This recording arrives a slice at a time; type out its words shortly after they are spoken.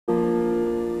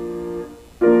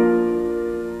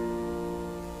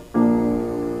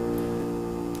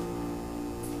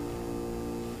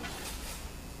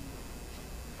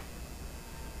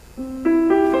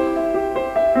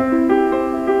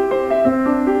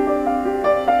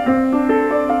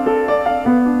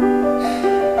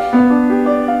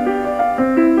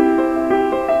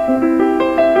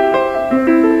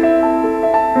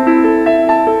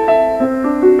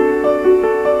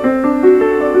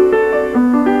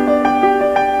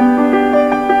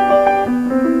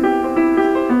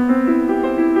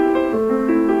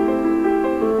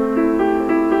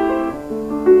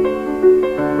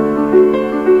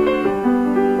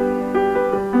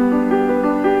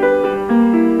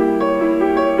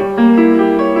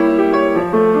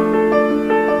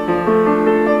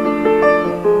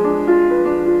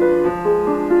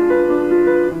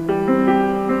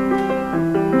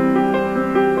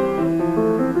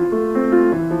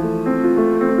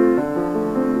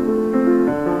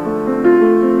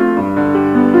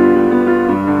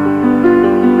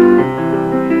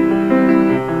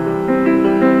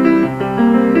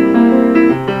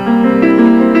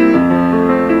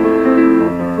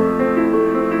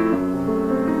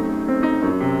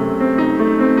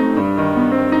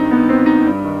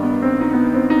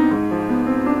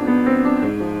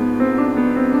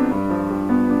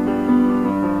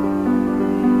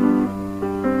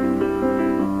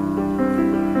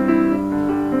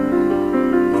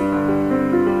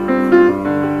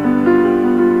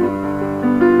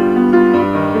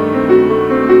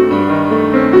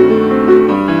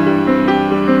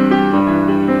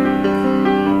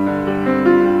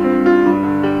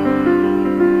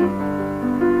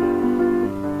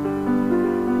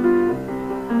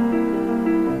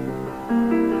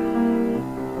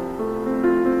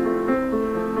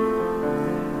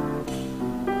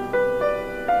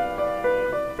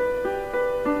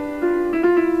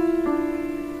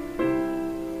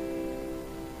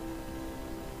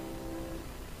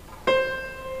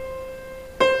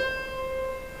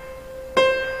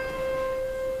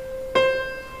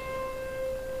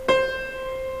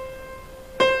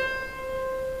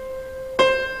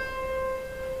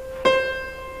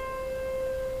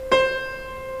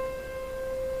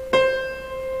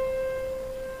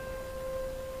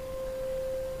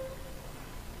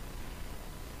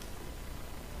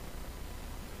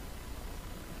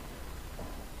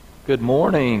Good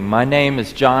morning. My name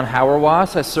is John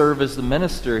Hauerwas. I serve as the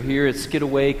minister here at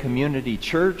Skidaway Community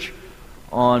Church.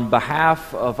 On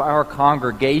behalf of our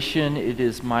congregation, it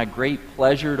is my great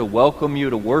pleasure to welcome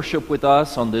you to worship with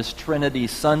us on this Trinity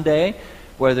Sunday.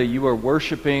 Whether you are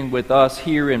worshiping with us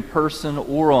here in person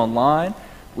or online,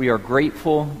 we are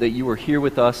grateful that you are here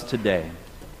with us today.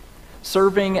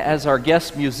 Serving as our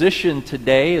guest musician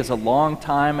today is a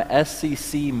longtime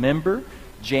SCC member,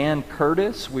 Jan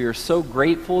Curtis. We are so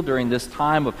grateful during this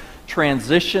time of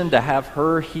transition to have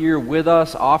her here with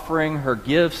us, offering her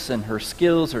gifts and her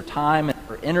skills, her time and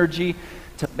her energy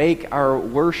to make our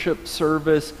worship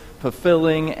service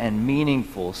fulfilling and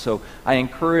meaningful. So I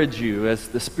encourage you, as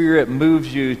the Spirit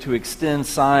moves you, to extend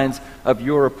signs of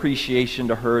your appreciation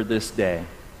to her this day.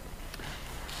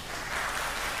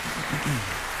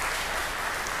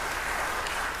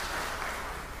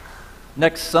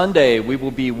 Next Sunday, we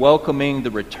will be welcoming the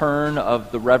return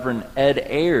of the Reverend Ed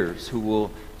Ayers, who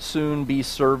will soon be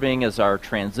serving as our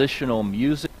transitional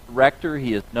music director.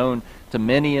 He is known to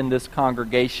many in this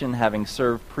congregation, having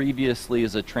served previously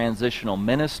as a transitional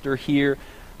minister here.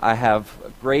 I have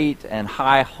great and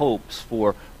high hopes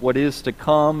for what is to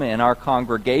come in our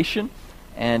congregation,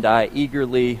 and I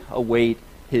eagerly await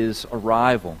his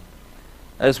arrival.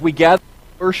 As we gather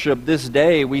to worship this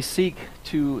day, we seek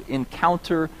to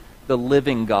encounter the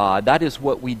living God. That is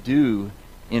what we do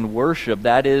in worship.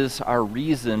 That is our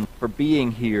reason for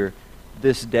being here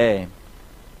this day.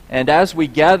 And as we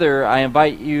gather, I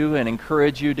invite you and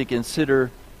encourage you to consider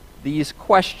these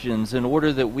questions in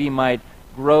order that we might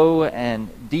grow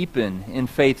and deepen in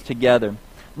faith together.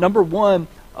 Number one,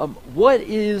 what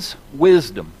is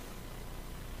wisdom?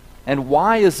 And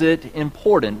why is it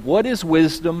important? What is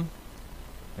wisdom,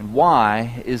 and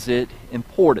why is it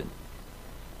important?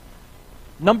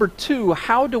 Number two,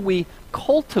 how do we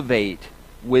cultivate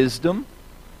wisdom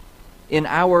in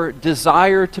our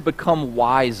desire to become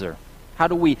wiser? How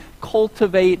do we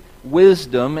cultivate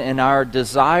wisdom in our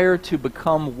desire to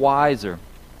become wiser?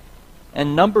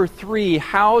 And number three,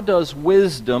 how does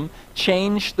wisdom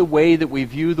change the way that we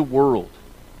view the world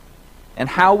and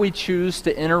how we choose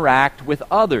to interact with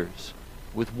others,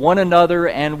 with one another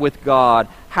and with God?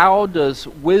 How does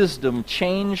wisdom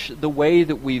change the way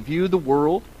that we view the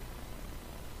world,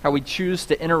 how we choose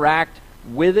to interact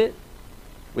with it,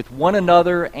 with one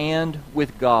another, and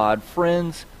with God?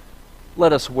 Friends,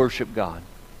 let us worship God.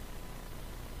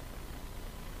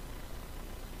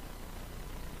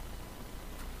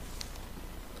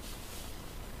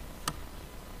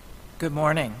 Good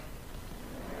morning.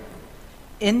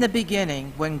 In the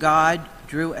beginning, when God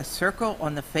drew a circle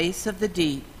on the face of the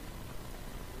deep,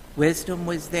 wisdom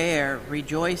was there,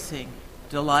 rejoicing,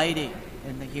 delighting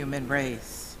in the human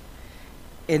race.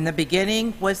 In the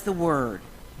beginning was the Word,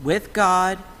 with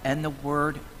God, and the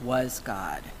Word was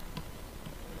God.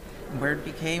 The Word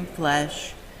became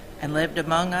flesh and lived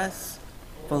among us,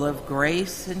 full of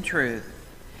grace and truth.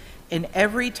 In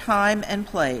every time and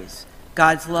place,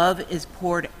 God's love is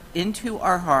poured into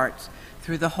our hearts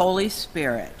through the Holy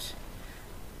Spirit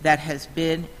that has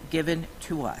been given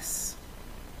to us.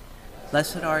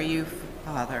 Blessed are you,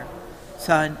 Father,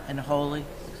 Son, and Holy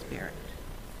Spirit.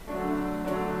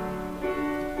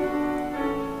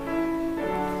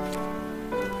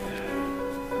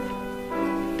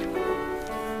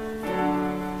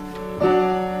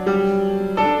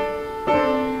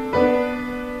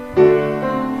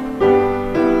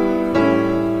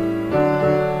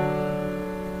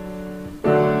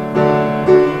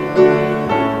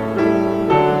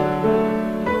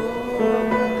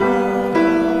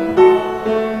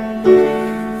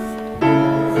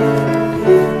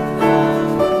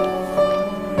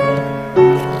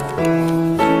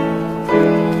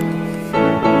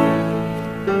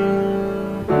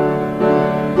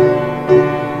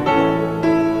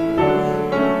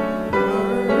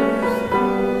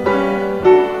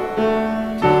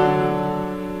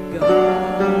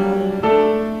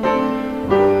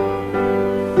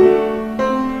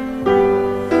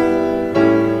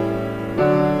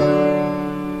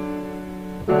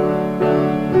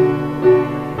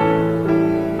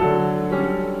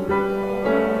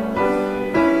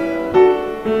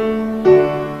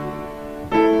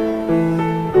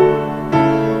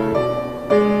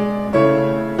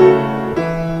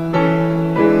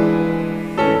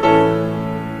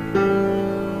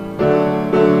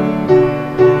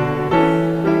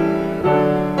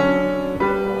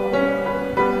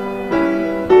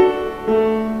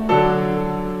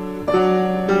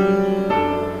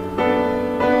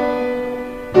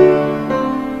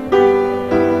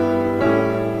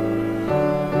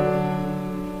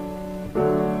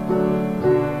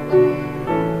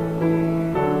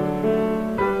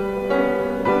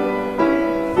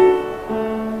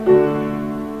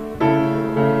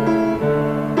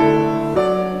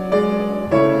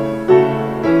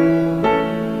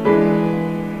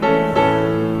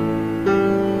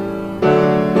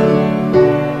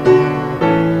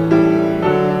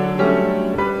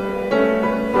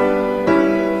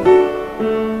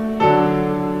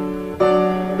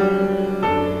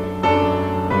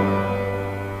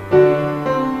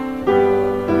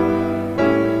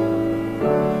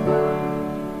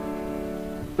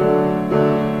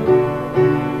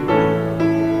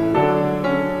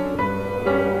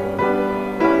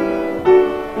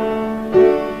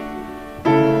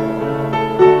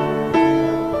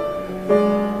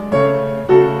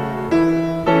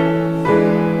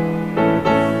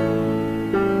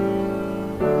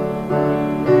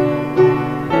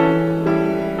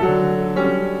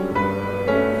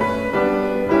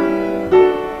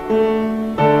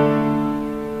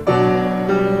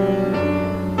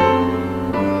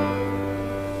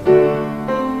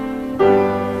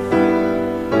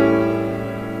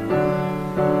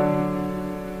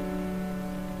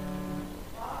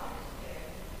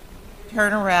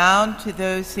 around to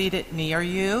those seated near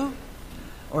you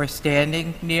or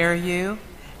standing near you.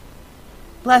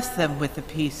 Bless them with the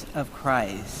peace of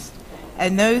Christ.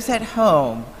 And those at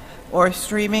home or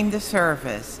streaming the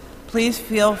service, please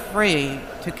feel free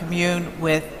to commune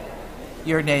with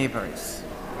your neighbors.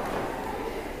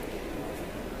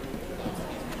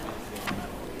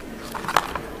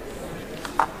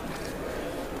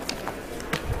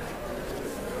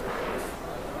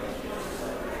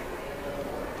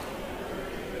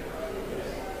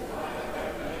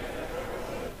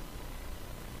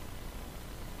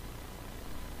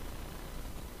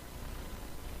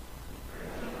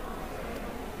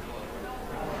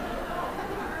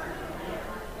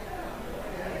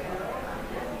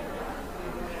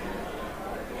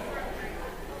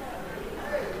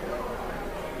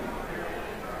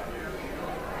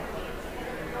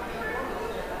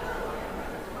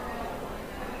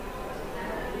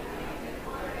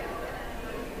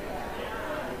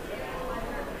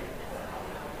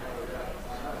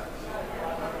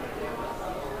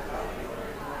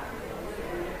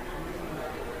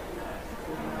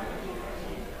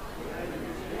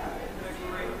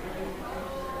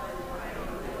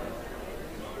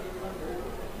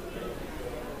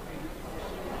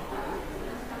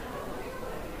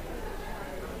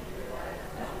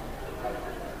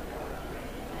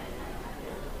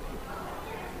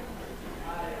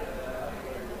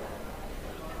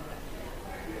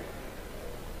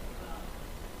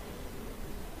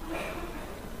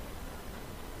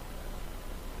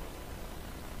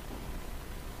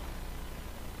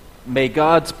 May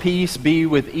God's peace be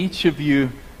with each of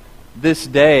you this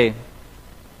day.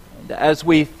 And as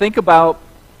we think about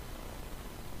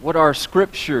what our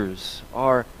scriptures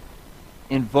are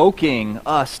invoking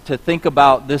us to think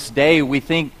about this day, we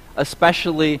think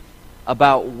especially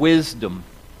about wisdom.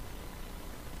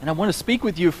 And I want to speak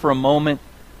with you for a moment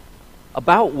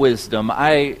about wisdom.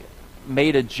 I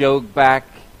made a joke back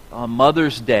on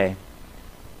Mother's Day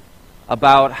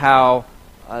about how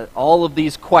all of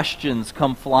these questions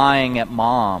come flying at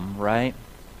Mom, right?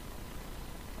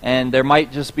 And there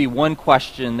might just be one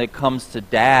question that comes to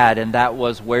Dad, and that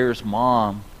was, where's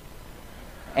Mom?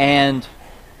 And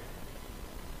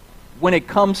when it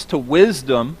comes to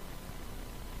wisdom,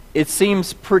 it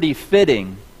seems pretty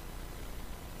fitting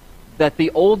that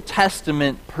the Old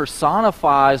Testament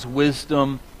personifies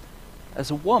wisdom as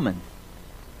a woman.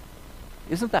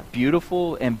 Isn't that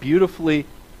beautiful and beautifully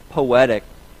poetic?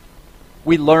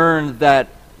 We learn that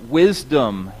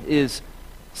wisdom is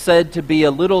said to be a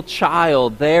little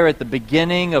child there at the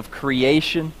beginning of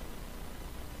creation,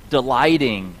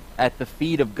 delighting at the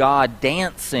feet of God,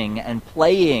 dancing and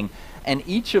playing. And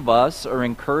each of us are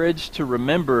encouraged to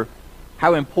remember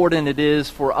how important it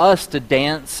is for us to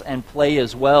dance and play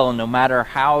as well, no matter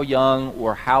how young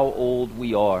or how old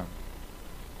we are.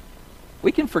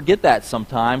 We can forget that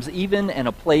sometimes, even in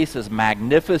a place as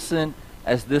magnificent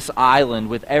as this island,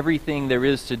 with everything there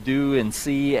is to do and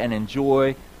see and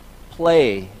enjoy.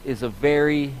 Play is a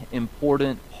very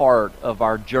important part of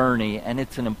our journey, and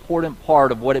it's an important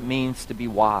part of what it means to be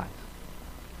wise.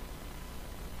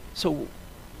 So,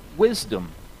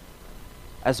 wisdom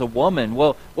as a woman,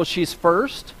 well, she's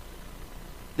first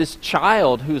this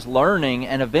child who's learning,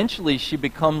 and eventually she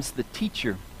becomes the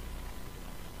teacher.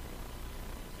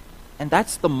 And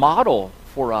that's the model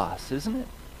for us, isn't it?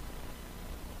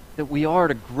 That we are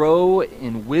to grow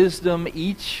in wisdom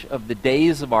each of the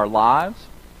days of our lives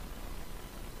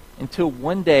until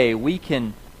one day we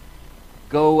can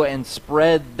go and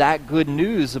spread that good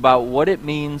news about what it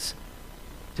means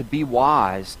to be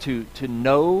wise, to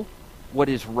know what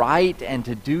is right and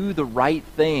to do the right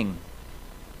thing.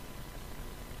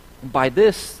 And by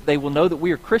this, they will know that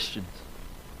we are Christians.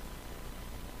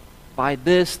 By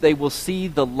this, they will see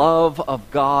the love of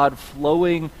God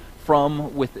flowing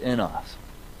from within us.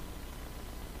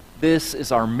 This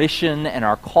is our mission and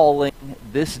our calling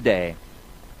this day,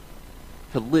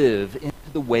 to live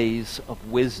into the ways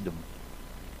of wisdom.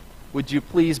 Would you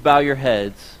please bow your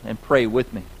heads and pray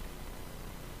with me?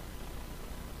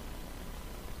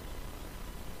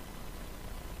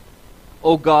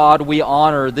 O God, we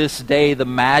honor this day the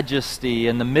majesty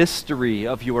and the mystery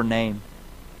of your name.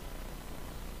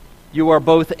 You are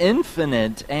both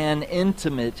infinite and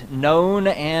intimate, known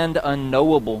and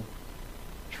unknowable,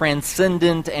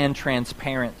 transcendent and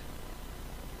transparent.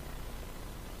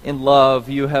 In love,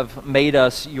 you have made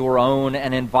us your own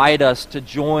and invite us to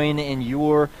join in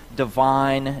your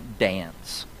divine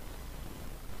dance.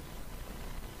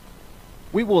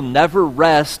 We will never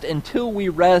rest until we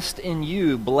rest in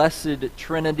you, blessed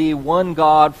Trinity, one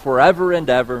God forever and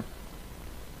ever.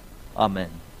 Amen.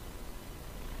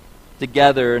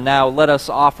 Together, now let us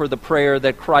offer the prayer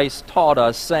that Christ taught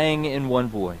us, saying in one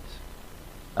voice,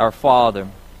 Our Father,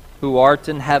 who art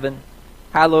in heaven,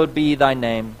 hallowed be thy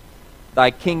name.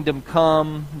 Thy kingdom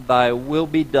come, thy will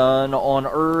be done on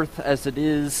earth as it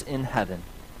is in heaven.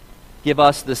 Give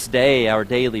us this day our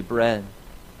daily bread,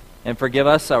 and forgive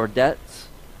us our debts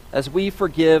as we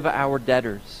forgive our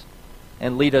debtors.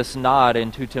 And lead us not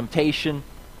into temptation,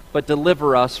 but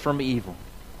deliver us from evil.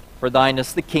 For thine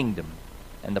is the kingdom,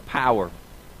 and the power,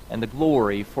 and the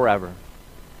glory forever.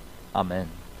 Amen.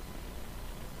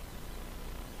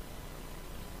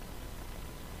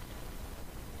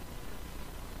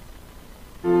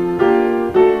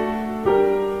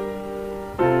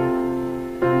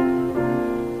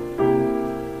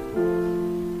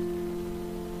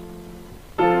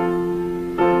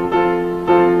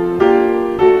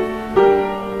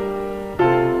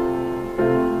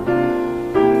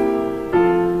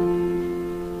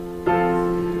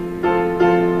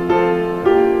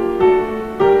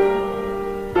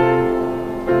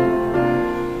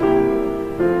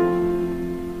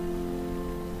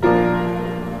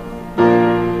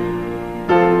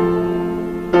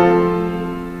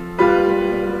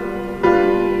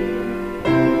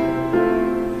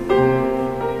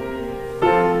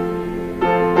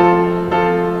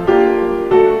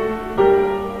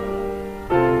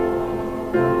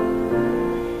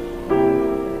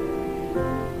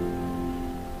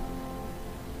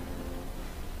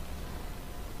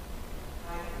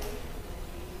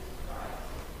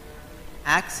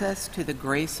 Access to the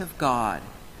grace of God.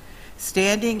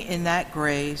 Standing in that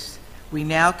grace, we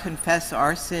now confess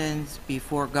our sins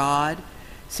before God,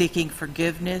 seeking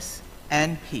forgiveness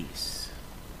and peace.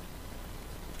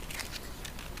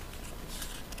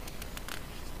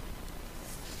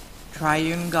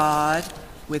 Triune God,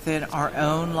 within our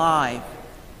own life,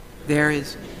 there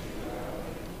is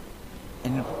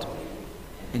in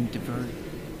diversity.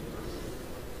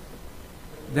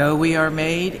 Though we are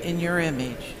made in your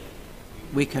image,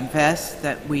 we confess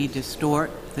that we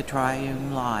distort the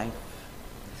triune life.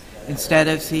 Instead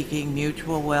of seeking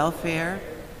mutual welfare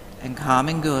and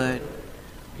common good,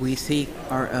 we seek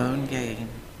our own gain.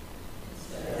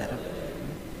 Instead of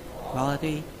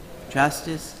equality,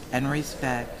 justice, and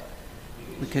respect,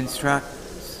 we construct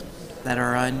that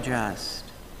are unjust.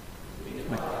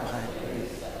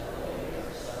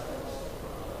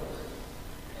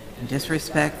 And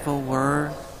disrespectful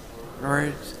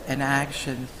words and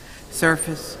actions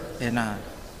surface in us.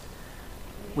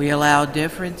 We allow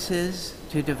differences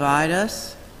to divide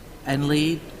us and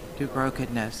lead to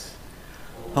brokenness.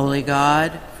 Holy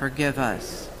God, forgive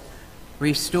us.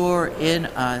 Restore in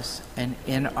us and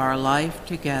in our life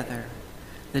together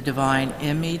the divine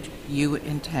image you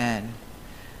intend.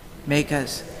 Make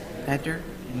us better,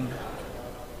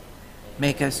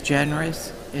 make us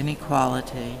generous in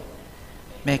equality,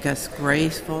 make us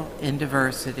graceful in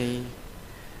diversity.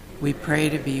 We pray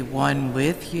to be one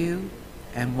with you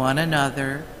and one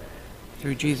another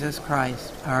through Jesus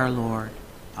Christ our Lord.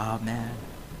 Amen.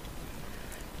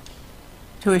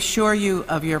 To assure you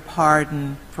of your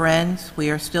pardon, friends, we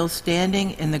are still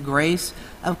standing in the grace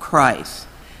of Christ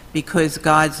because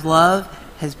God's love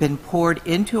has been poured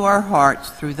into our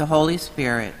hearts through the Holy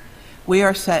Spirit. We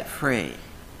are set free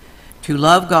to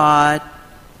love God,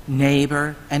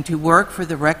 neighbor, and to work for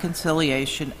the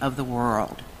reconciliation of the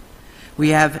world. We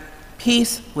have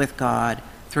peace with God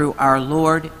through our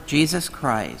Lord Jesus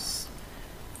Christ.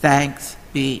 Thanks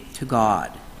be to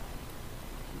God.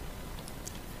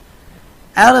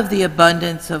 Out of the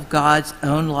abundance of God's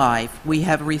own life, we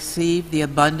have received the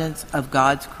abundance of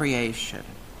God's creation,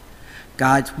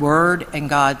 God's word and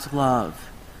God's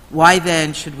love. Why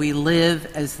then should we live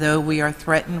as though we are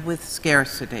threatened with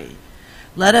scarcity?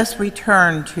 Let us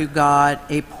return to God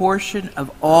a portion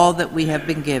of all that we have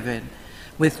been given,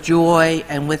 with joy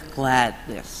and with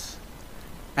gladness.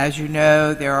 As you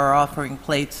know, there are offering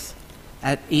plates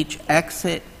at each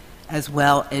exit, as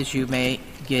well as you may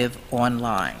give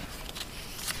online.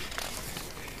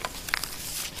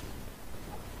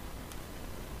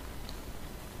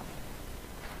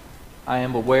 I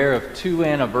am aware of 2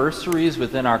 anniversaries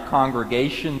within our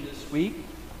congregation this week.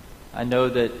 I know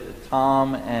that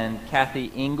Tom and Kathy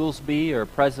Inglesby are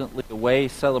presently away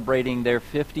celebrating their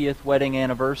 50th wedding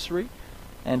anniversary.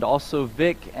 And also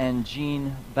Vic and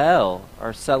Jean Bell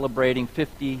are celebrating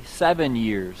 57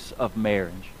 years of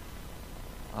marriage.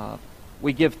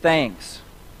 We give thanks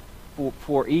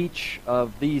for each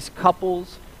of these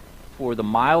couples, for the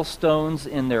milestones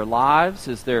in their lives.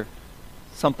 Is there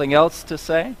something else to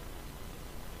say?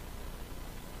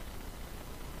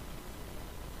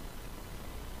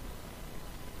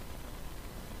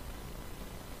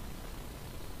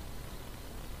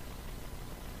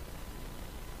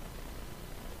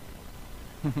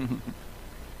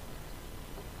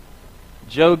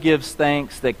 Joe gives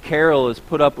thanks that Carol has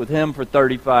put up with him for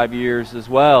 35 years as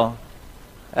well.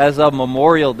 As of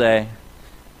Memorial Day,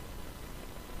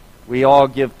 we all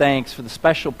give thanks for the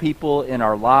special people in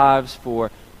our lives,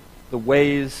 for the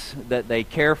ways that they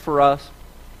care for us,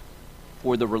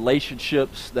 for the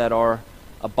relationships that are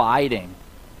abiding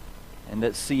and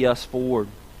that see us forward.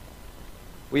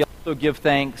 We also give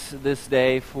thanks this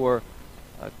day for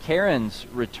Karen's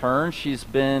return. She's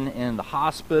been in the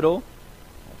hospital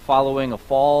following a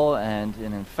fall and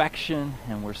an infection,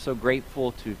 and we're so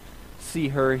grateful to see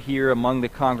her here among the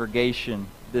congregation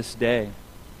this day.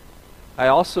 I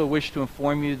also wish to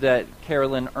inform you that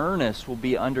Carolyn Ernest will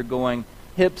be undergoing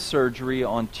hip surgery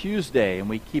on Tuesday, and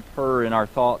we keep her in our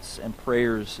thoughts and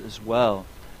prayers as well.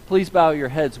 Please bow your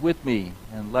heads with me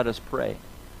and let us pray.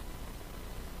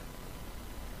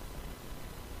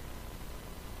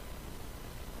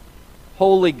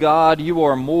 Holy God, you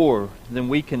are more than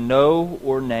we can know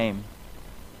or name.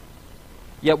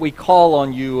 Yet we call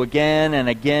on you again and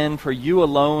again, for you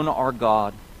alone are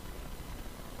God.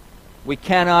 We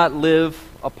cannot live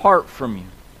apart from you,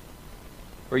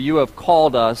 for you have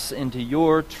called us into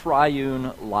your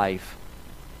triune life.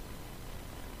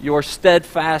 Your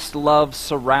steadfast love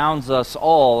surrounds us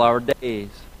all our days.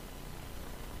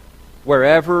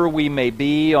 Wherever we may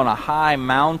be, on a high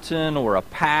mountain or a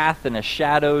path in a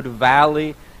shadowed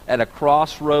valley, at a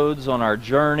crossroads on our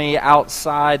journey,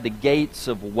 outside the gates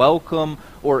of welcome,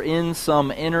 or in some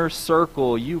inner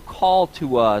circle, you call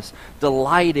to us,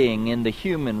 delighting in the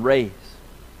human race.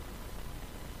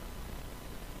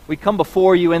 We come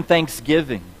before you in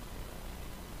thanksgiving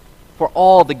for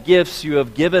all the gifts you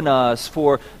have given us,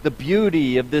 for the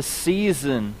beauty of this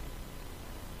season,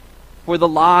 for the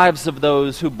lives of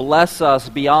those who bless us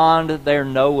beyond their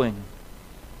knowing,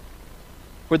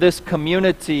 for this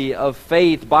community of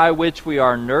faith by which we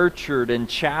are nurtured and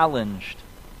challenged,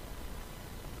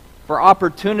 for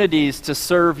opportunities to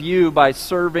serve you by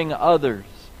serving others,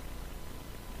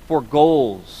 for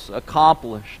goals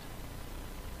accomplished,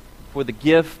 for the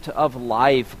gift of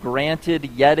life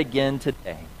granted yet again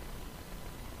today.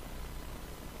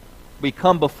 We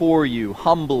come before you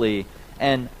humbly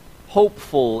and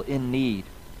hopeful in need.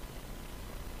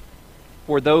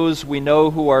 For those we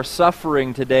know who are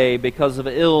suffering today because of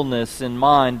illness in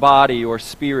mind, body, or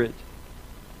spirit.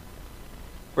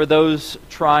 For those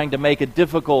trying to make a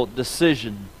difficult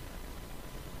decision.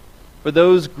 For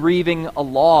those grieving a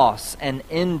loss and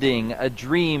ending a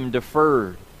dream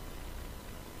deferred.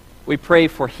 We pray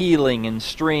for healing and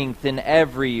strength in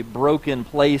every broken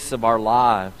place of our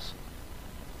lives.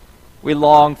 We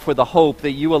long for the hope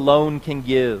that you alone can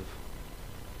give.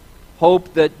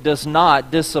 Hope that does not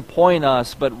disappoint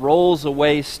us, but rolls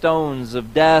away stones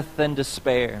of death and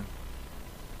despair.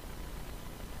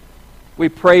 We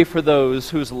pray for those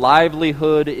whose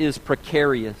livelihood is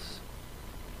precarious,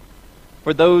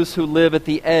 for those who live at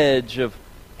the edge of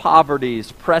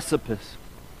poverty's precipice,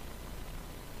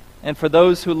 and for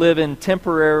those who live in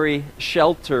temporary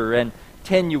shelter and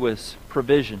tenuous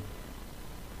provision.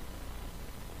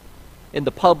 In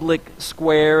the public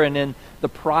square and in the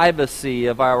privacy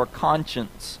of our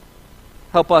conscience,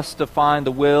 help us to find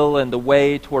the will and the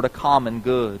way toward a common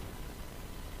good.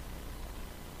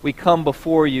 We come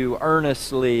before you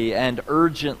earnestly and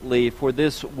urgently for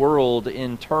this world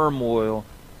in turmoil,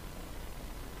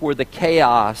 for the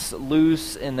chaos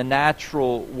loose in the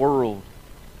natural world,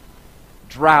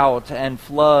 drought and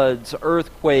floods,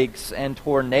 earthquakes and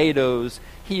tornadoes.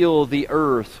 Heal the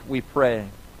earth, we pray.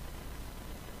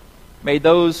 May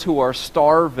those who are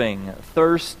starving,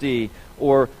 thirsty,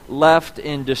 or left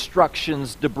in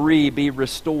destruction's debris be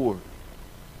restored.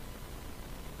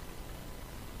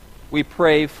 We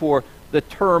pray for the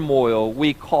turmoil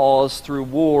we cause through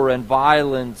war and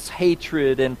violence,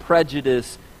 hatred and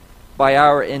prejudice, by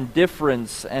our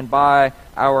indifference and by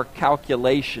our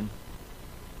calculation.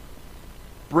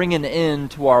 Bring an end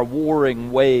to our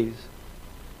warring ways,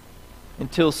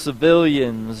 until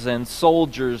civilians and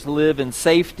soldiers live in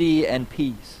safety and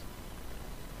peace.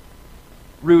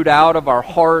 Root out of our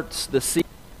hearts the seed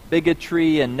of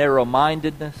bigotry and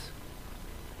narrow-mindedness.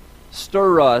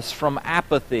 Stir us from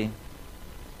apathy.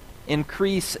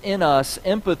 Increase in us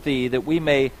empathy that we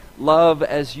may love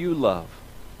as you love.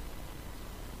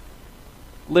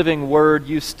 Living Word,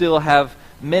 you still have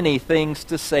many things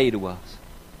to say to us.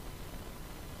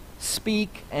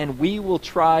 Speak, and we will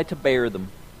try to bear them.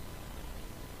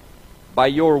 By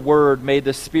your word, may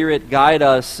the Spirit guide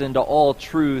us into all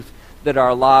truth, that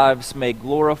our lives may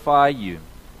glorify you.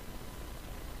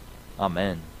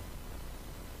 Amen.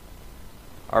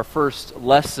 Our first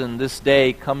lesson this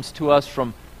day comes to us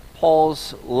from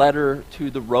Paul's letter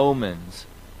to the Romans,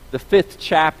 the 5th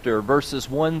chapter, verses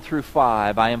 1 through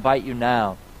 5. I invite you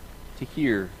now to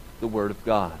hear the Word of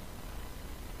God.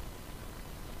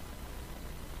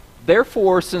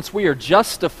 Therefore, since we are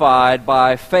justified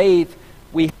by faith,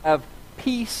 we have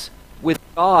peace with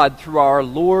God through our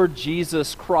Lord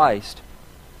Jesus Christ,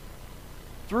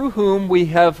 through whom we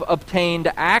have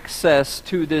obtained access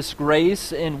to this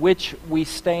grace in which we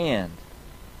stand.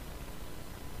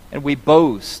 And we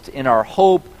boast in our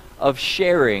hope of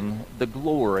sharing the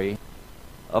glory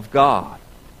of God.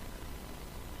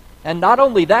 And not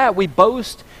only that, we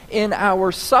boast in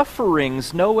our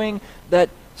sufferings, knowing that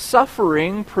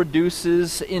suffering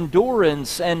produces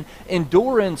endurance, and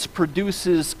endurance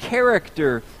produces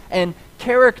character, and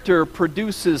character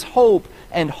produces hope,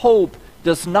 and hope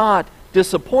does not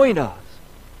disappoint us.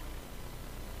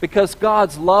 Because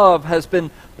God's love has been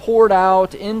poured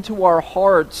out into our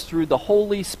hearts through the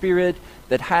Holy Spirit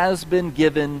that has been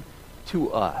given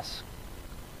to us.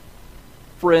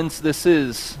 Friends, this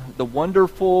is the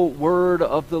wonderful word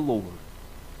of the Lord.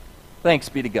 Thanks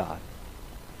be to God.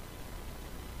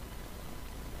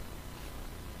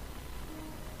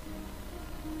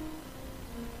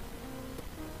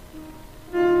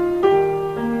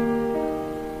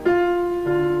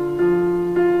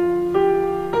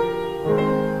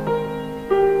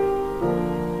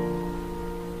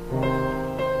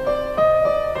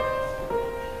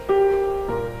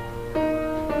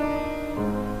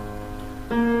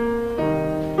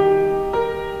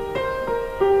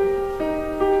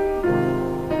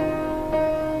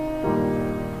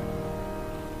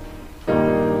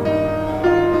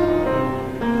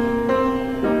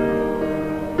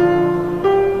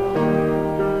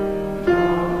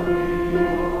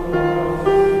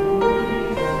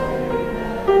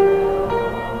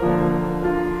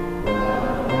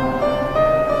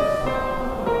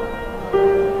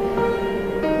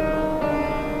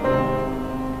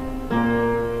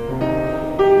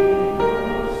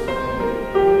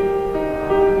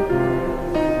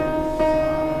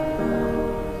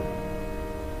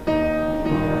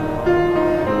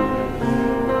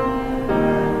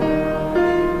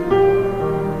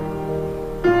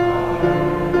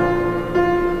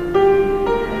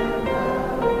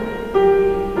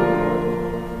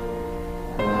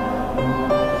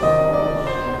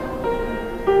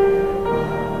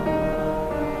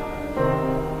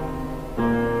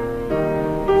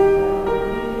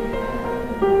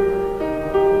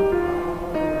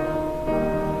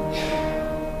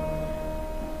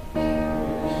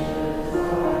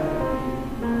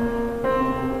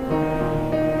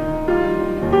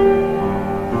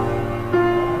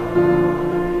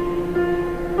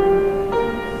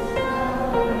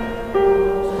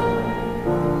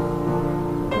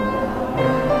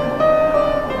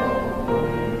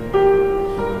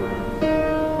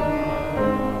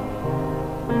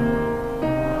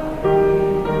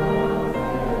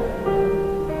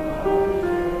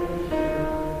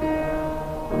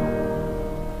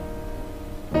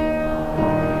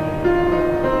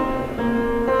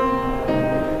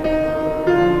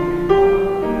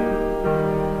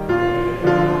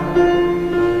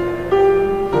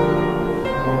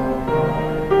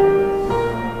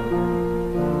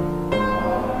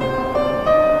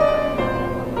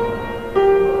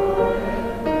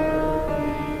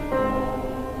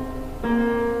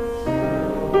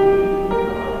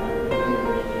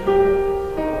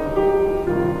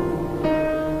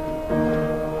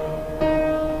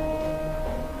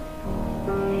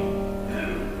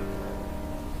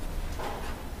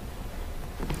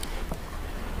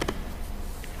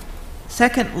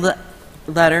 Second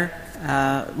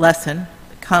lesson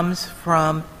comes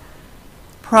from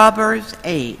Proverbs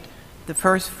 8, the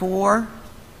first 4,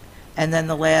 and then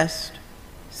the last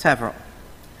several.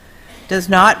 Does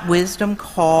not wisdom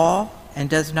call, and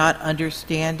does not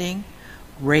understanding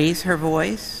raise her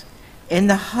voice? In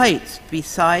the heights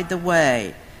beside the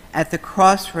way, at the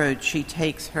crossroads she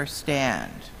takes her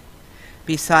stand.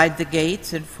 Beside the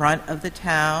gates in front of the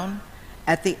town,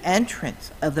 at the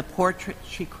entrance of the portrait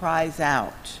she cries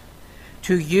out,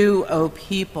 to you, O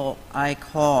people, I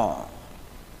call.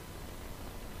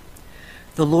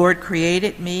 The Lord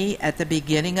created me at the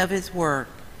beginning of his work,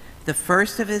 the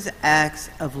first of his acts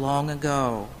of long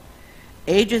ago.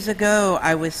 Ages ago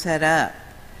I was set up,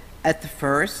 at the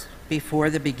first, before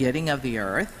the beginning of the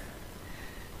earth.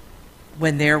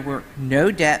 When there were no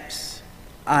depths,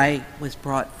 I was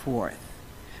brought forth.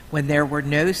 When there were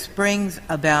no springs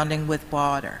abounding with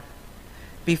water,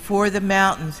 before the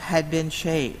mountains had been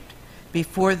shaped,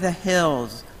 before the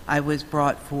hills I was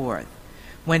brought forth,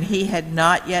 when he had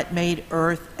not yet made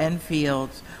earth and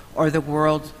fields, or the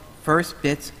world's first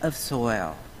bits of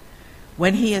soil.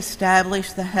 When he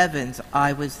established the heavens,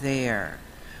 I was there.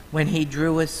 When he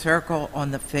drew a circle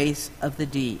on the face of the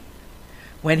deep.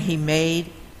 When he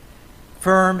made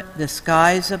firm the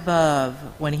skies above,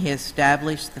 when he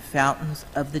established the fountains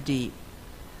of the deep.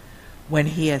 When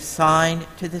he assigned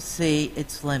to the sea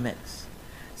its limits,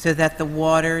 so that the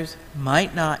waters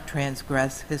might not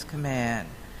transgress his command.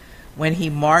 When he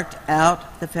marked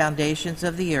out the foundations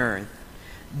of the earth,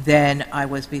 then I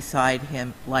was beside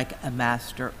him like a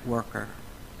master worker.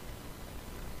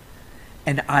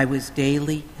 And I was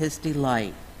daily his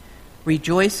delight,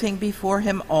 rejoicing before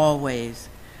him always,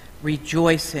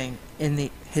 rejoicing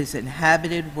in his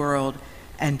inhabited world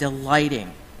and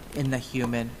delighting in the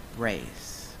human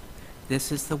race.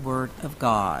 This is the word of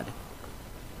God.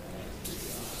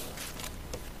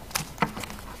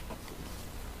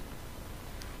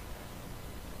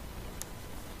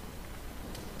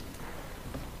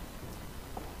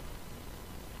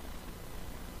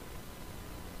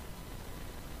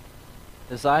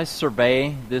 As I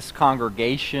survey this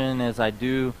congregation, as I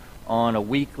do on a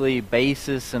weekly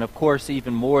basis, and of course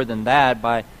even more than that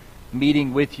by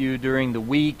meeting with you during the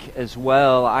week as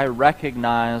well, I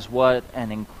recognize what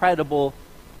an incredible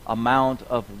amount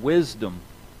of wisdom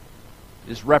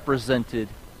is represented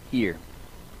here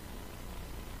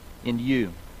in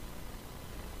you.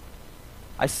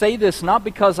 I say this not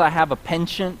because I have a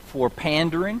penchant for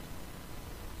pandering,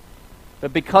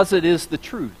 but because it is the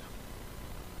truth.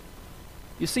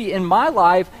 You see, in my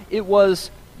life, it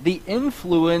was the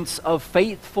influence of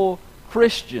faithful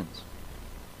Christians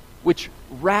which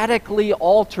radically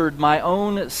altered my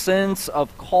own sense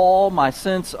of call, my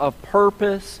sense of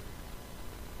purpose,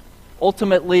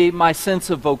 ultimately my sense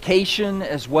of vocation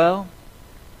as well.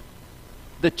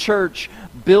 The church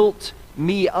built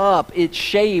me up. It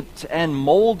shaped and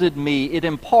molded me. It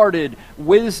imparted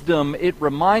wisdom. It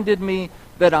reminded me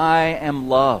that I am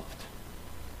loved.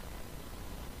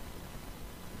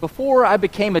 Before I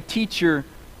became a teacher,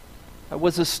 I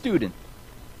was a student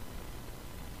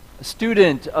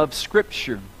of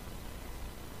Scripture,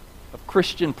 of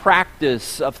Christian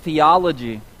practice, of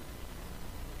theology.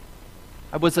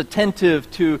 I was attentive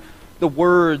to the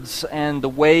words and the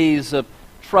ways of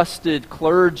trusted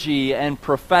clergy and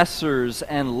professors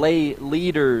and lay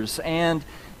leaders, and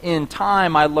in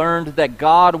time I learned that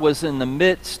God was in the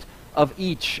midst of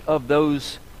each of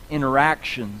those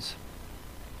interactions.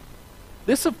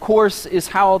 This, of course, is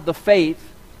how the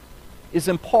faith is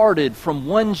imparted from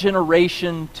one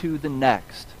generation to the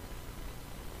next.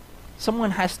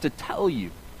 Someone has to tell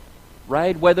you,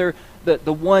 right? Whether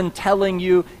the one telling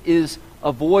you is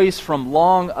a voice from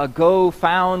long ago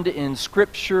found in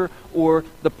Scripture or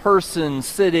the person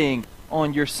sitting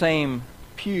on your same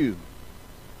pew.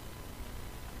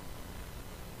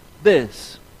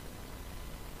 This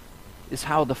is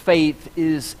how the faith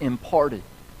is imparted.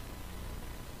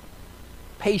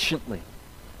 Patiently,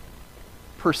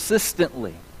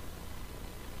 persistently,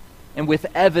 and with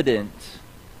evident,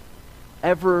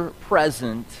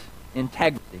 ever-present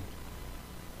integrity.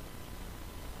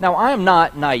 Now, I am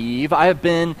not naive. I have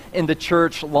been in the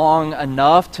church long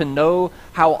enough to know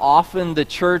how often the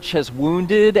church has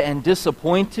wounded and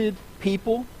disappointed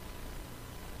people.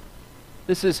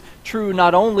 This is true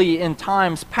not only in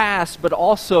times past, but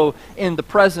also in the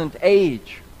present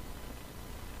age.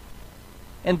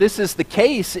 And this is the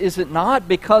case, is it not?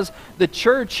 Because the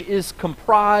church is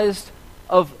comprised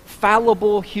of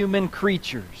fallible human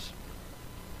creatures.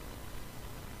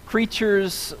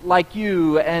 Creatures like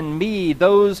you and me,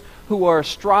 those who are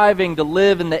striving to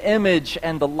live in the image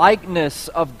and the likeness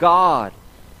of God,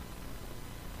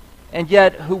 and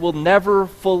yet who will never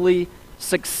fully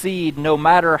succeed, no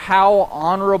matter how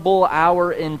honorable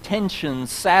our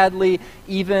intentions. Sadly,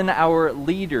 even our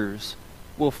leaders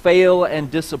will fail and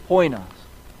disappoint us.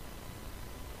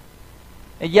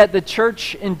 And yet the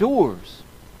church endures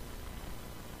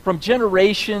from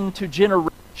generation to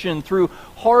generation, through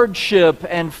hardship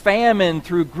and famine,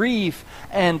 through grief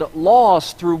and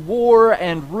loss, through war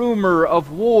and rumor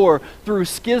of war, through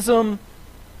schism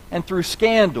and through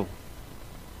scandal.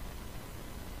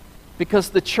 Because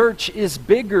the church is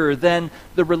bigger than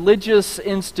the religious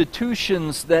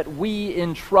institutions that we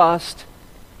entrust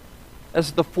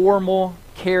as the formal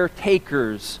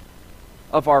caretakers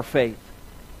of our faith.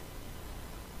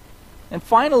 And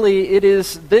finally, it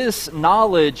is this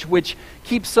knowledge which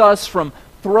keeps us from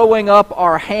throwing up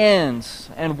our hands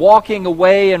and walking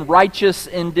away in righteous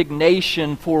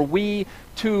indignation, for we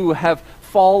too have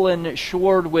fallen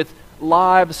short with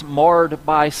lives marred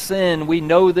by sin. We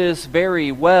know this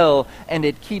very well, and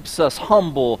it keeps us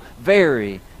humble,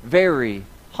 very, very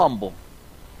humble.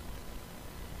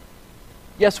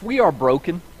 Yes, we are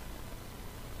broken.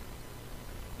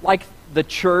 Like the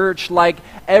church, like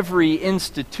every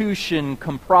institution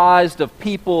comprised of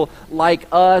people like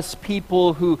us,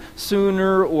 people who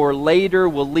sooner or later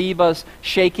will leave us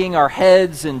shaking our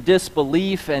heads in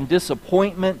disbelief and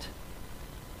disappointment.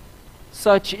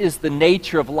 Such is the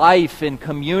nature of life in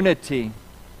community.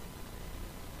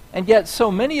 And yet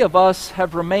so many of us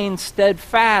have remained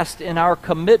steadfast in our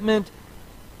commitment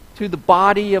to the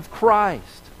body of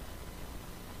Christ.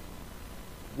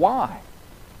 Why?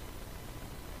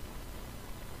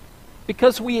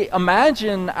 Because we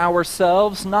imagine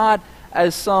ourselves not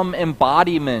as some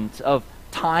embodiment of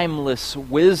timeless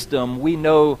wisdom. We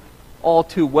know all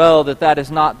too well that that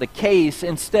is not the case.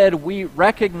 Instead, we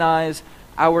recognize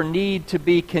our need to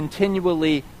be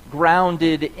continually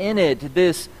grounded in it,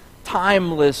 this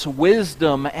timeless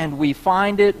wisdom, and we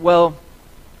find it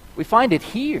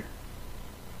here.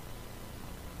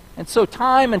 And so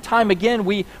time and time again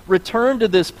we return to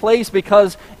this place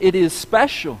because it is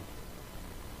special.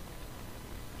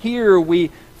 Here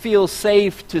we feel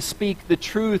safe to speak the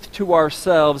truth to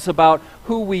ourselves about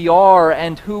who we are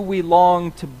and who we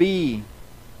long to be.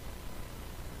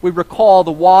 We recall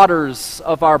the waters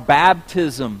of our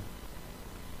baptism,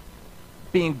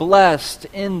 being blessed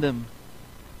in them.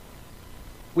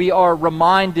 We are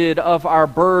reminded of our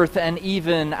birth and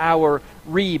even our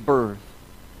rebirth.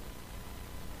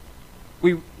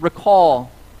 We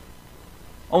recall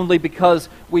only because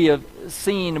we have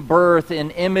seen birth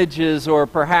in images, or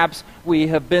perhaps we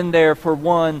have been there for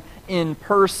one in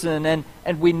person,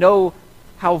 and we know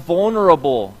how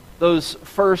vulnerable those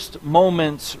first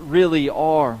moments really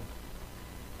are.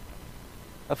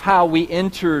 Of how we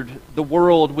entered the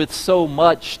world with so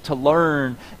much to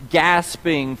learn,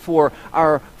 gasping for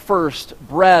our first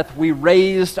breath. We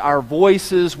raised our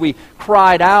voices, we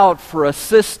cried out for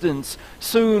assistance.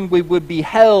 Soon we would be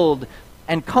held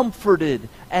and comforted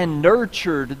and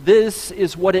nurtured. This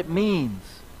is what it means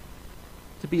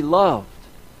to be loved.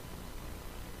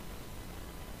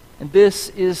 And this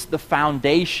is the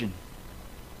foundation,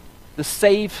 the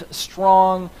safe,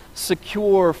 strong,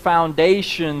 secure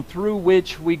foundation through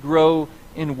which we grow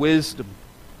in wisdom.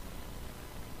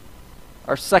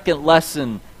 Our second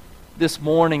lesson this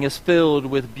morning is filled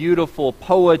with beautiful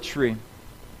poetry.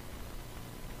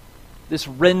 This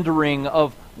rendering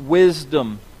of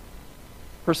wisdom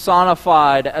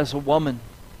personified as a woman.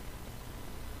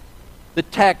 The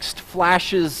text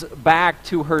flashes back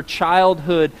to her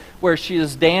childhood where she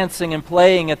is dancing and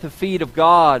playing at the feet of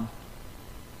God.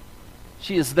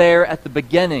 She is there at the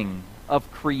beginning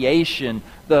of creation,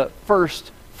 the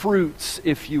first fruits,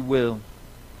 if you will.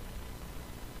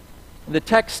 And the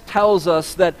text tells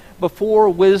us that before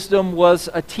wisdom was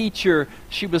a teacher,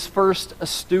 she was first a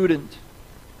student,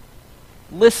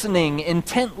 listening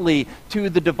intently to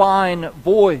the divine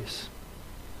voice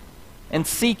and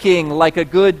seeking, like a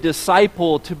good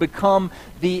disciple, to become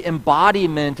the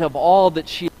embodiment of all that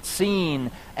she had seen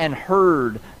and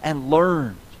heard and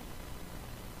learned.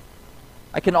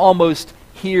 I can almost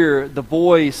hear the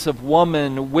voice of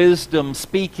woman wisdom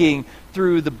speaking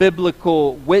through the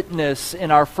biblical witness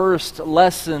in our first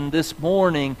lesson this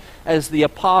morning, as the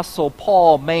Apostle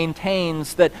Paul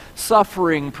maintains that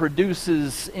suffering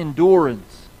produces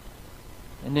endurance,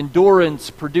 and endurance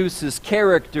produces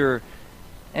character,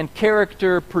 and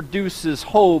character produces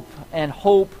hope, and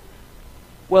hope,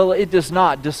 well, it does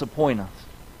not disappoint us.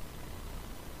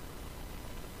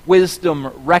 Wisdom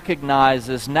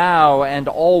recognizes now and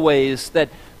always that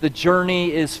the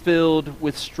journey is filled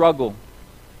with struggle.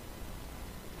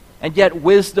 And yet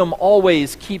wisdom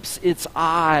always keeps its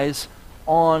eyes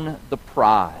on the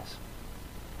prize.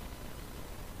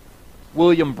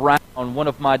 William Brown, one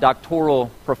of my doctoral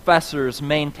professors,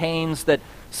 maintains that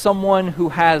someone who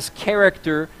has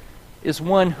character is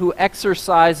one who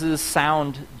exercises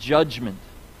sound judgment,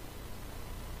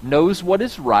 knows what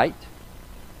is right,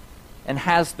 and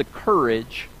has the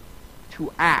courage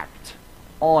to act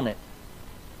on it.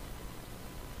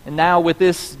 And now with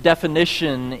this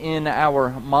definition in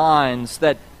our minds,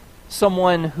 that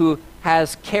someone who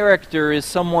has character is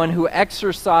someone who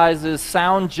exercises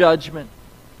sound judgment,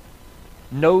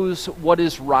 knows what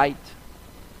is right,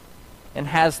 and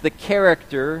has the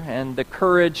character and the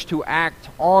courage to act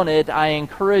on it, I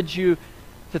encourage you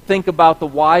to think about the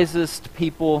wisest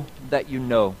people that you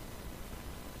know.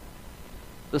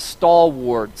 The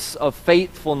stalwarts of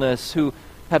faithfulness who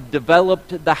have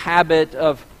developed the habit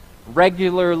of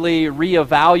regularly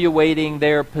reevaluating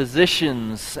their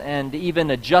positions and even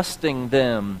adjusting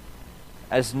them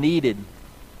as needed.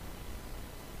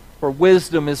 For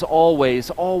wisdom is always,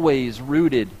 always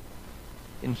rooted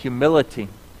in humility.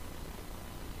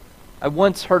 I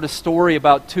once heard a story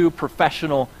about two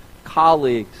professional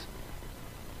colleagues.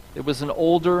 There was an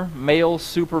older male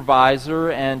supervisor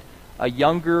and a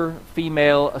younger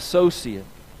female associate.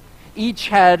 Each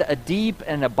had a deep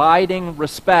and abiding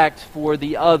respect for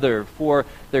the other, for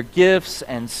their gifts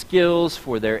and skills,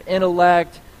 for their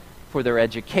intellect, for their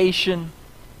education.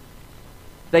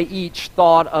 They each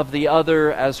thought of the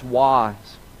other as wise.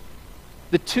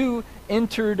 The two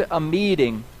entered a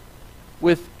meeting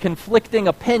with conflicting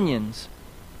opinions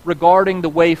regarding the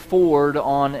way forward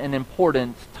on an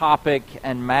important topic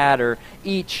and matter.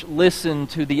 Each listened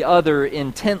to the other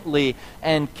intently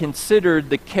and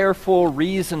considered the careful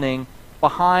reasoning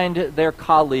behind their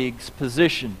colleague's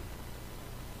position.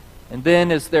 And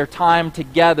then, as their time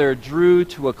together drew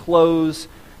to a close,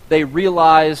 they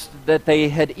realized that they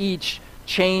had each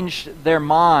changed their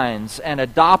minds and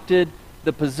adopted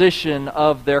the position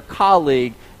of their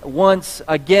colleague. Once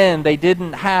again, they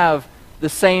didn't have the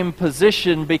same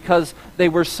position because they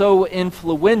were so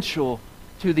influential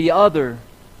to the other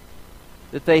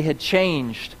that they had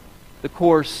changed the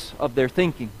course of their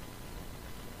thinking.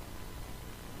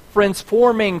 Friends,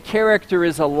 forming character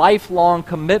is a lifelong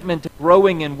commitment to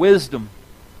growing in wisdom.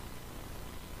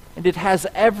 And it has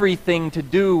everything to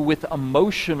do with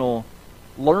emotional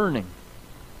learning,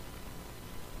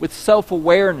 with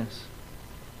self-awareness,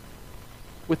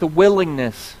 with a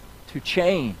willingness to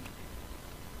change.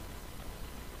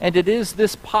 And it is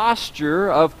this posture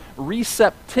of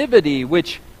receptivity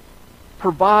which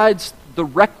provides the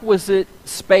requisite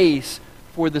space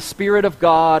for the Spirit of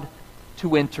God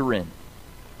to enter in.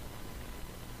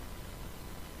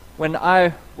 When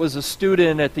I was a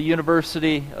student at the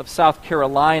University of South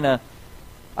Carolina,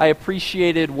 I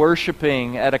appreciated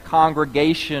worshiping at a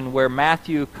congregation where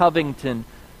Matthew Covington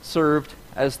served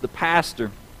as the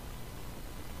pastor.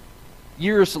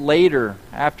 Years later,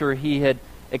 after he had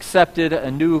accepted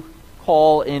a new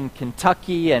call in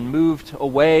Kentucky and moved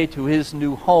away to his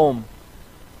new home,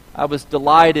 I was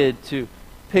delighted to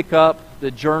pick up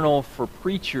the Journal for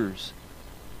Preachers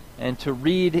and to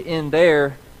read in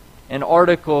there an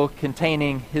article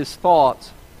containing his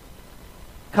thoughts.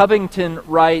 Covington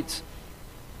writes,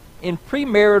 "In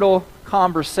premarital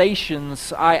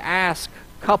conversations, I ask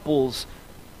couples,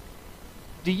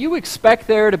 do you expect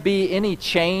there to be any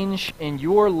change in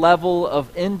your level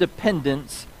of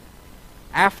independence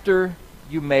after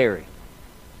you marry?"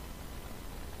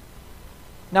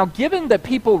 Now, given that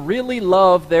people really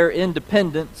love their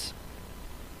independence,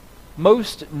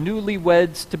 most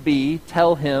newlyweds-to-be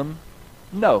tell him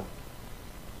no.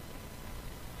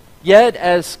 Yet,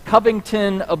 as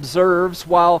Covington observes,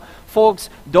 while folks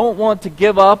don't want to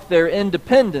give up their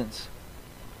independence,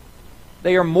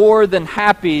 they are more than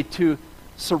happy to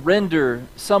surrender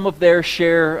some of their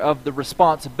share of the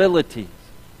responsibilities.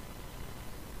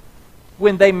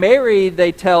 When they marry,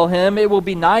 they tell him, it will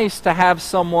be nice to have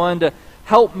someone to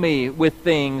help me with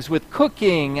things, with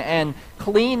cooking and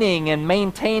cleaning and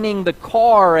maintaining the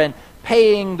car and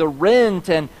paying the rent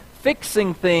and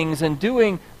fixing things and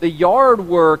doing the yard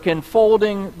work and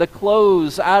folding the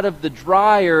clothes out of the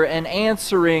dryer and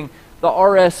answering the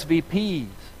RSVPs.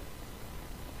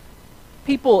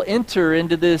 People enter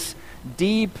into this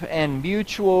deep and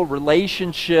mutual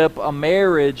relationship, a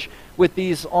marriage, with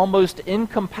these almost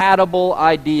incompatible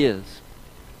ideas.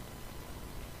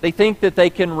 They think that they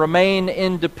can remain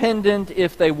independent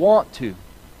if they want to.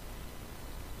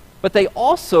 But they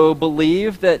also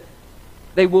believe that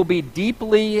they will be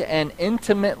deeply and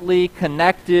intimately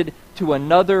connected to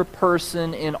another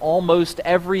person in almost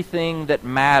everything that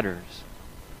matters.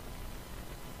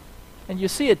 And you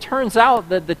see, it turns out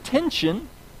that the tension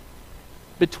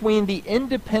between the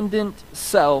independent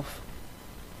self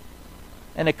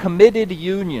and a committed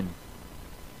union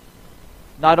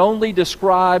not only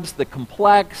describes the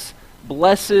complex,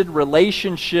 blessed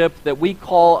relationship that we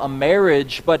call a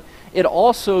marriage, but it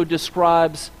also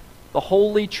describes the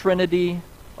Holy Trinity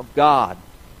of God,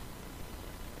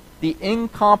 the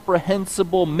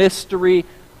incomprehensible mystery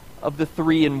of the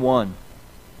Three-in-One.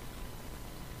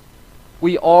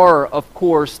 We are, of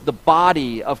course, the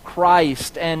body of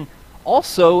Christ, and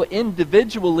also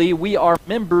individually we are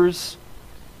members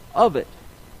of it,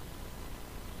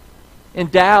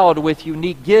 endowed with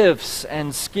unique gifts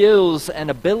and skills and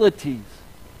abilities.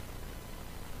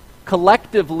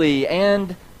 Collectively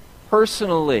and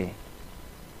personally,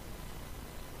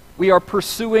 we are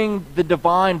pursuing the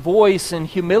divine voice in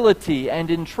humility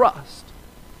and in trust.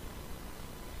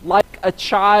 Like a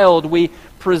child, we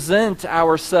present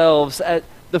ourselves at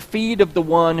the feet of the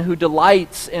one who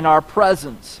delights in our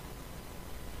presence.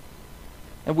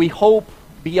 And we hope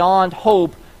beyond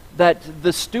hope that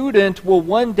the student will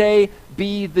one day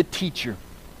be the teacher.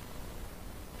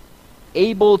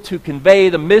 able to convey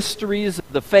the mysteries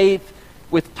of the faith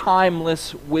with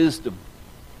timeless wisdom.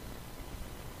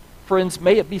 Friends,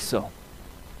 may it be so.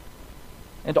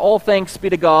 And all thanks be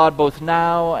to God, both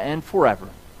now and forever.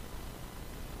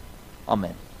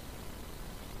 Amen.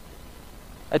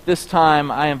 At this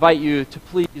time, I invite you to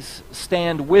please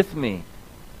stand with me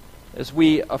as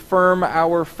we affirm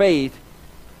our faith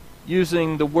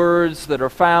using the words that are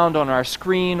found on our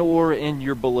screen or in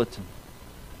your bulletin.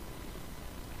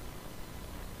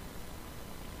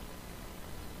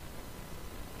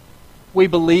 We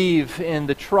believe in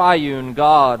the triune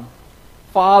God,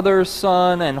 Father,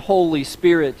 Son, and Holy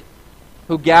Spirit,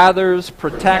 who gathers,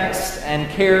 protects, and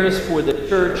cares for the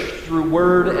church through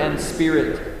word and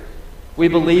spirit. We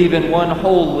believe in one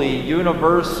holy,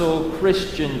 universal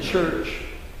Christian church,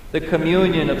 the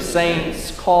communion of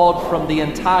saints called from the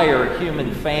entire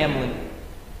human family.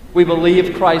 We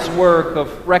believe Christ's work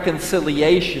of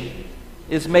reconciliation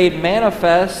is made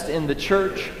manifest in the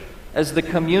church as the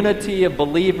community of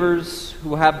believers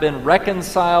who have been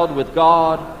reconciled with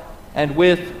God and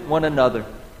with one another.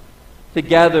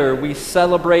 Together we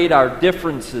celebrate our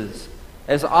differences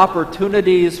as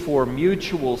opportunities for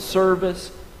mutual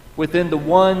service within the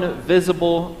one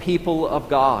visible people of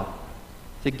God.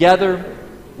 Together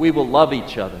we will love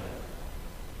each other.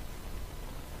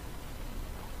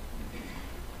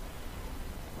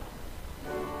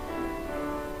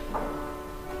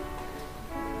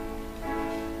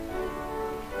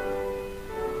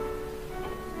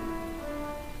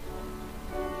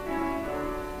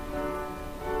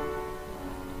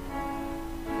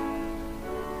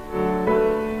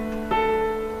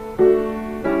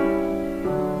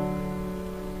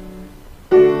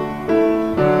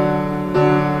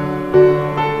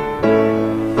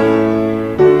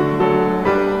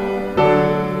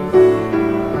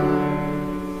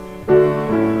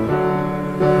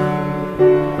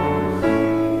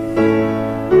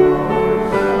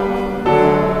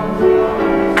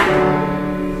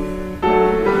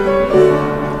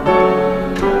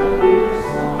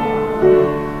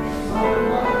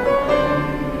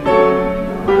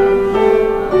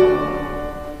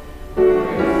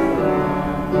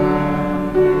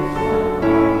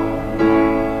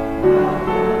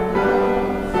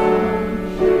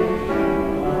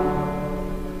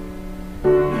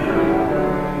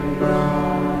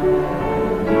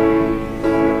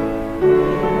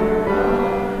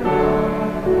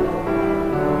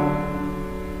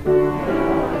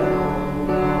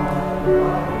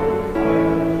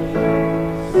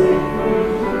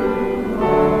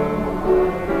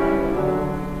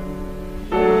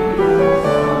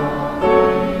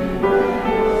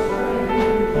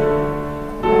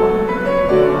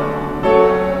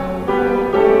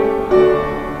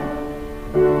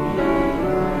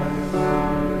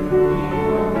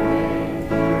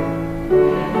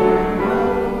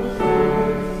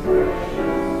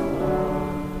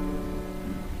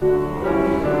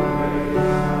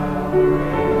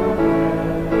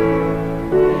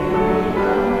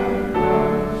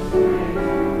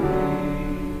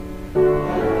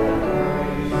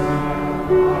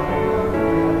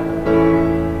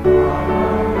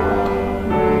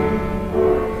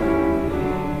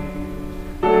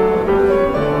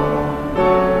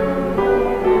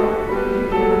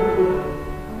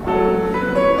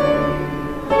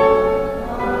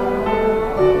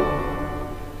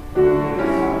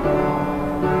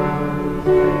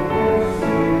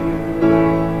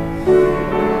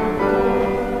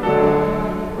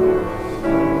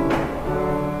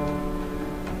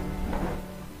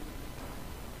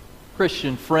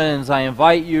 Christian friends, I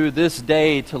invite you this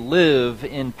day to live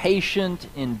in patient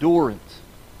endurance,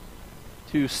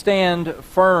 to stand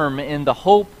firm in the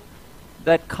hope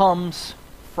that comes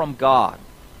from God,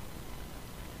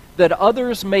 that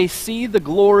others may see the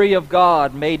glory of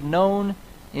God made known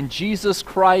in Jesus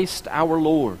Christ our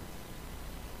Lord.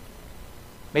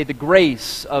 May the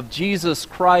grace of Jesus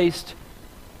Christ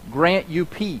grant you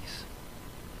peace.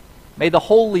 May the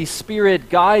Holy Spirit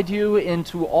guide you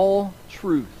into all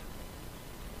truth.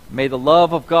 May the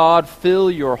love of God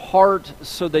fill your heart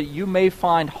so that you may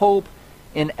find hope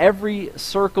in every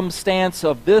circumstance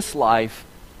of this life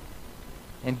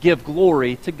and give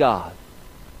glory to God.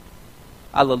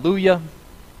 Alleluia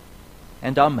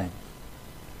and Amen.